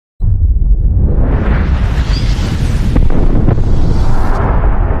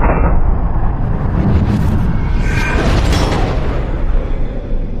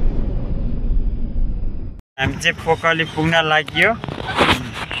चाहिँ पोकली पुग्न लाग्यो।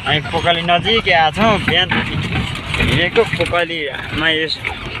 हामी पोकली नजिकै आएको छौँ। बिहान हिँडेको पोकलीमा यस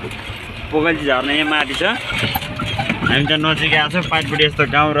पोकली झर्ना यहाँ माथि छ। हामी त नजिकै आएको छौँ। पाँचपट्टि यस्तो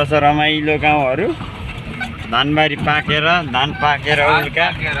गाउँ रहेछ, रमाइलो गाउँहरू। धानबारी पाकेर धान पाकेर उल्का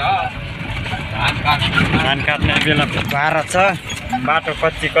धान काट्ने बेला पारा छ। बाटो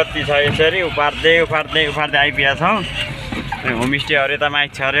कच्ची छ यसरी उफार्दै आइपुगेका छौँ। होमस्टेहरू यता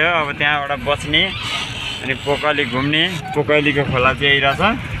माइक छ अरे हो। अब त्यहाँबाट बस्ने अनि पोकली घुम्ने। पोकलीको खोला चाहिँ आइरहेछ।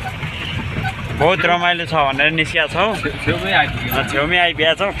 बहुत रमाइलो छ भनेर निस्किया छौँ। छेउमै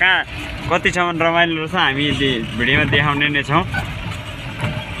आइपुगेका छौँ। कहाँ कतिसम्म रमाइलो रहेछ हामी भिडियोमा देखाउने नै छौँ।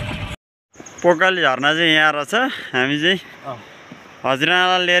 पोकली झर्ना चाहिँ यहाँ रहेछ। हामी चाहिँ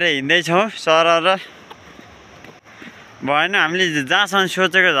हजरानालाई लिएर हिँड्दैछौँ। सर भएन, हामीले जहाँसम्म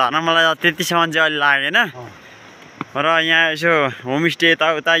सोचेको झर्ना मलाई त्यतिसम्म चाहिँ अहिले लागेन। र यहाँ यसो होमस्टे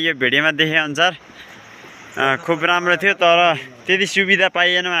यताउता यो भिडियोमा देखेअनुसार खुब राम्रो थियो, तर त्यति सुविधा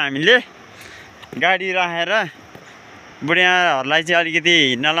पाइएनौँ। हामीले गाडी राखेर बुढियाहरूलाई चाहिँ अलिकति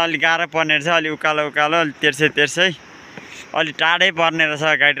हिँड्नलाई अलिक गाह्रो पर्ने रहेछ। अलि उकालो तेर्सै अलि टाढै पर्ने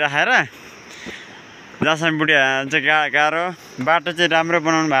रहेछ गाडी राखेर। जहाँसम्म बुढिया चाहिँ गाह्रो। बाटो चाहिँ राम्रो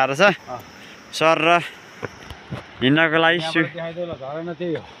बनाउनु भएको रहेछ सर। र हिँड्नको लागि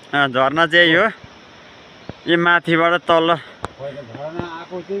झर्ना चाहिँ हो। यो माथिबाट तल झर्ना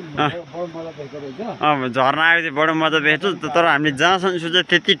आएको चाहिँ बडो मजा देख्छु। तर हामीले जहाँसम्म सोचे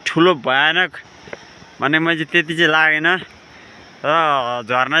त्यति ठुलो भएन भने मैले चाहिँ त्यति चाहिँ लागेन। र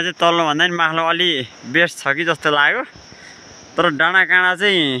झर्ना चाहिँ तल्लोभन्दा पनि माथिल्लो अलि बेस्ट छ कि जस्तो लाग्यो। तर डाँडा काँडा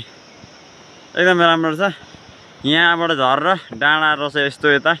चाहिँ एकदम राम्रो छ। यहाँबाट झरेर डाँडा रहेछ यस्तो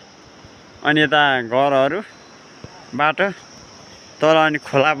यता, अनि यता घरहरू बाटो तल, अनि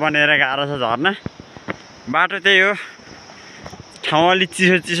खोला बनेर गएको छ झर्ना। बाटो त्यही हो। ठाउँ अलि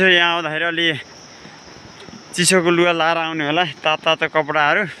चिसो यहाँ आउँदाखेरि अलि चिसोको लुगा लाएर आउने होला। तातो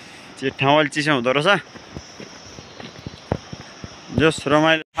कपडाहरू। ठाउँ अलि चिसो हुँदो रहेछ। जोस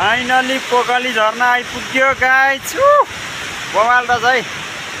रमाइलो। फाइनली पोकली झर्ना आइपुग्यो गाइस। बवाल रहेछ है।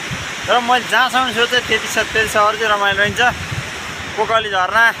 तर मैले जहाँसम्म सोचेँ त्यति अरू चाहिँ रमाइलो हुन्छ। पोकली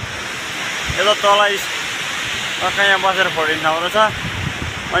झर्ना यता तल टक्कै यहाँ बसेर फोटो ठाउँ रहेछ।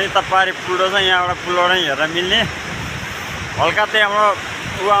 अनि यता पारि पुल रहेछ। यहाँबाट पुलबाट हेरेर मिल्ने। हल्का त्यही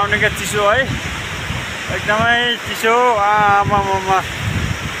हाम्रो आउने क्या चिसो है, एकदमै चिसो। आमामा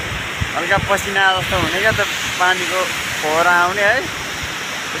हल्का पसिना जस्तो हुने क्या त्यो पानीको फोहरा आउने है,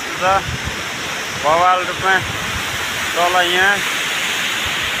 त्यस्तो छ बवाल रूपमा। तल यहाँ